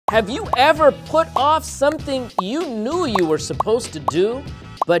Have you ever put off something you knew you were supposed to do,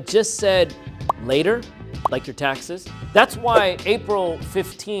 but just said later, like your taxes? That's why April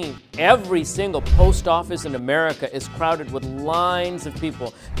 15th, every single post office in America is crowded with lines of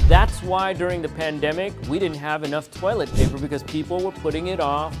people. That's why during the pandemic, we didn't have enough toilet paper because people were putting it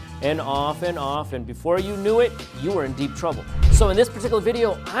off and off and off, and before you knew it, you were in deep trouble. So in this particular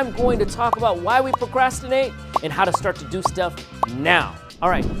video, I'm going to talk about why we procrastinate and how to start to do stuff now. All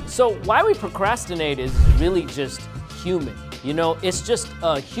right, so why we procrastinate is really just human. You know, it's just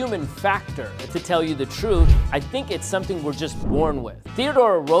a human factor. To tell you the truth, I think it's something we're just born with.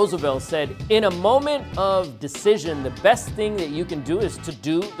 Theodore Roosevelt said, in a moment of decision, the best thing that you can do is to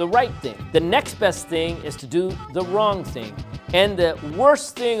do the right thing. The next best thing is to do the wrong thing. And the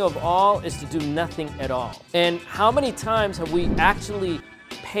worst thing of all is to do nothing at all. And how many times have we actually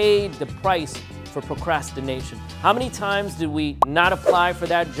paid the price for procrastination? How many times did we not apply for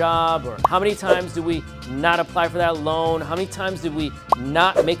that job? Or how many times did we not apply for that loan? How many times did we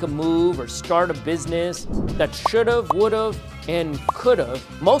not make a move or start a business that should have, would have, and could have?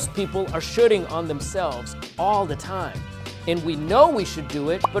 Most people are shooting on themselves all the time. And we know we should do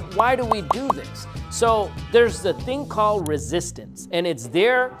it, but why do we do this? So there's the thing called resistance, and it's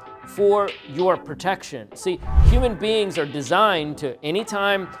there for your protection. See, human beings are designed to,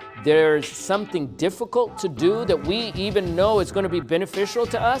 anytime there's something difficult to do that we even know is going to be beneficial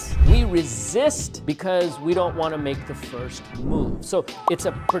to us, we resist because we don't want to make the first move. So it's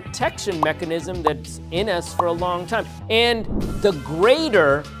a protection mechanism that's in us for a long time. And the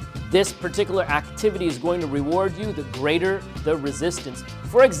greater this particular activity is going to reward you, the greater the resistance.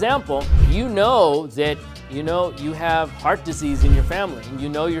 For example, you know that you have heart disease in your family, and you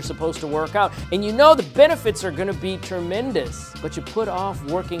know you're supposed to work out, and you know the benefits are gonna be tremendous, but you put off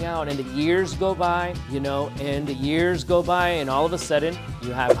working out, and the years go by, and the years go by, and all of a sudden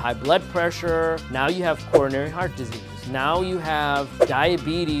you have high blood pressure, now you have coronary heart disease. Now you have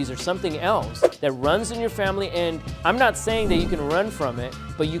diabetes or something else that runs in your family, and I'm not saying that you can run from it,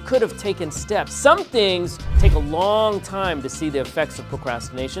 but you could have taken steps. Some things take a long time to see the effects of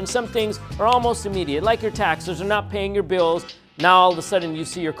procrastination. Some things are almost immediate, like your taxes or not paying your bills. Now all of a sudden you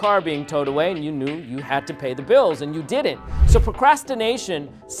see your car being towed away and you knew you had to pay the bills and you didn't. So procrastination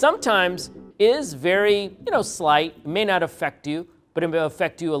sometimes is very, slight. It may not affect you, but it may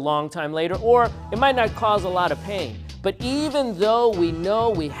affect you a long time later, or it might not cause a lot of pain. But even though we know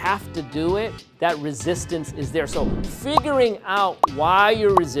we have to do it, that resistance is there. So figuring out why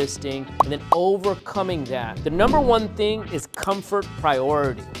you're resisting and then overcoming that. The number one thing is comfort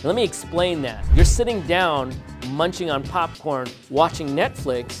priority. Let me explain that. You're sitting down, munching on popcorn, watching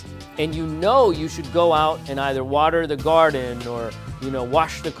Netflix, and you know you should go out and either water the garden or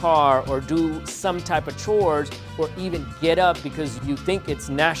wash the car or do some type of chores, or even get up because you think it's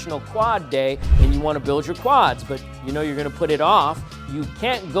National Quad Day and you want to build your quads, but you're going to put it off. You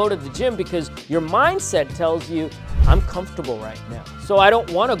can't go to the gym because your mindset tells you, I'm comfortable right now, so I don't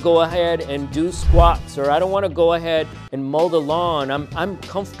want to go ahead and do squats, or I don't want to go ahead and mow the lawn. I'm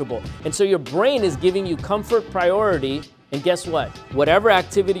comfortable. And so your brain is giving you comfort priority. And guess what? Whatever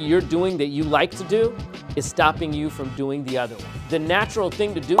activity you're doing that you like to do is stopping you from doing the other one. The natural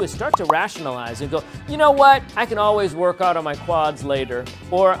thing to do is start to rationalize and go, you know what? I can always work out on my quads later,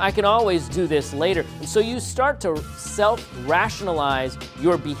 or I can always do this later. And so you start to self-rationalize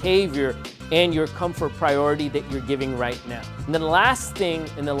your behavior and your comfort priority that you're giving right now. And then the last thing,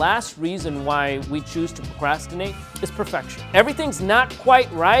 and the last reason why we choose to procrastinate is perfection. Everything's not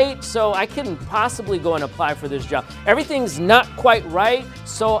quite right, so I couldn't possibly go and apply for this job. Everything's not quite right,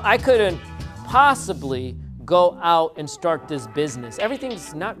 so I couldn't possibly go out and start this business.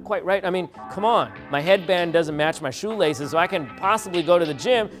 Everything's not quite right. I mean, come on. My headband doesn't match my shoelaces, so I can possibly go to the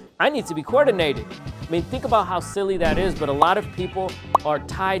gym. I need to be coordinated. I mean, think about how silly that is, but a lot of people are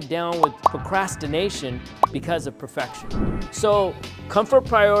tied down with procrastination because of perfection. So comfort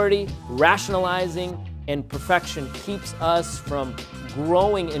priority, rationalizing, and perfection keeps us from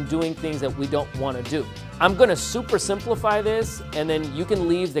growing and doing things that we don't want to do. I'm going to super simplify this, and then you can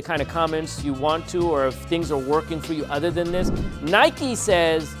leave the kind of comments you want to, or if things are working for you other than this. Nike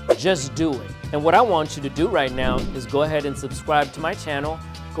says, just do it. And what I want you to do right now is go ahead and subscribe to my channel.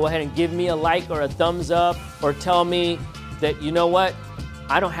 Go ahead and give me a like or a thumbs up, or tell me that, you know what,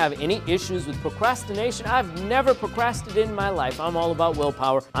 I don't have any issues with procrastination. I've never procrastinated in my life. I'm all about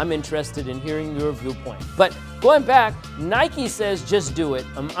willpower. I'm interested in hearing your viewpoint. But going back, Nike says just do it.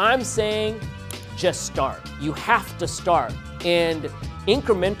 I'm saying just start. You have to start. And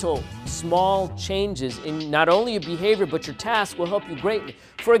incremental small changes in not only your behavior but your task will help you greatly.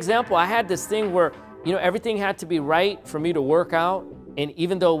 For example, I had this thing where everything had to be right for me to work out. and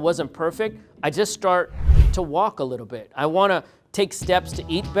even though it wasn't perfect, I just start to walk a little bit. I wanna take steps to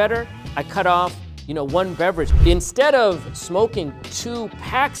eat better. I cut off, one beverage. Instead of smoking 2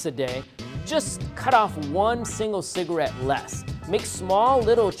 packs a day, just cut off 1 single cigarette less. Make small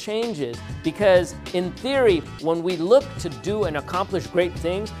little changes, because in theory, when we look to do and accomplish great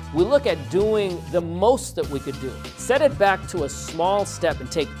things, we look at doing the most that we could do. Set it back to a small step and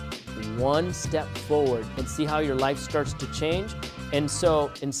take 1 step forward and see how your life starts to change. And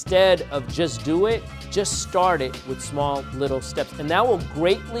so instead of just do it, just start it with small little steps. And that will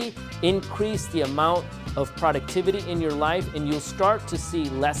greatly increase the amount of productivity in your life, and you'll start to see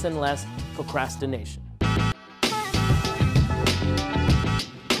less and less procrastination.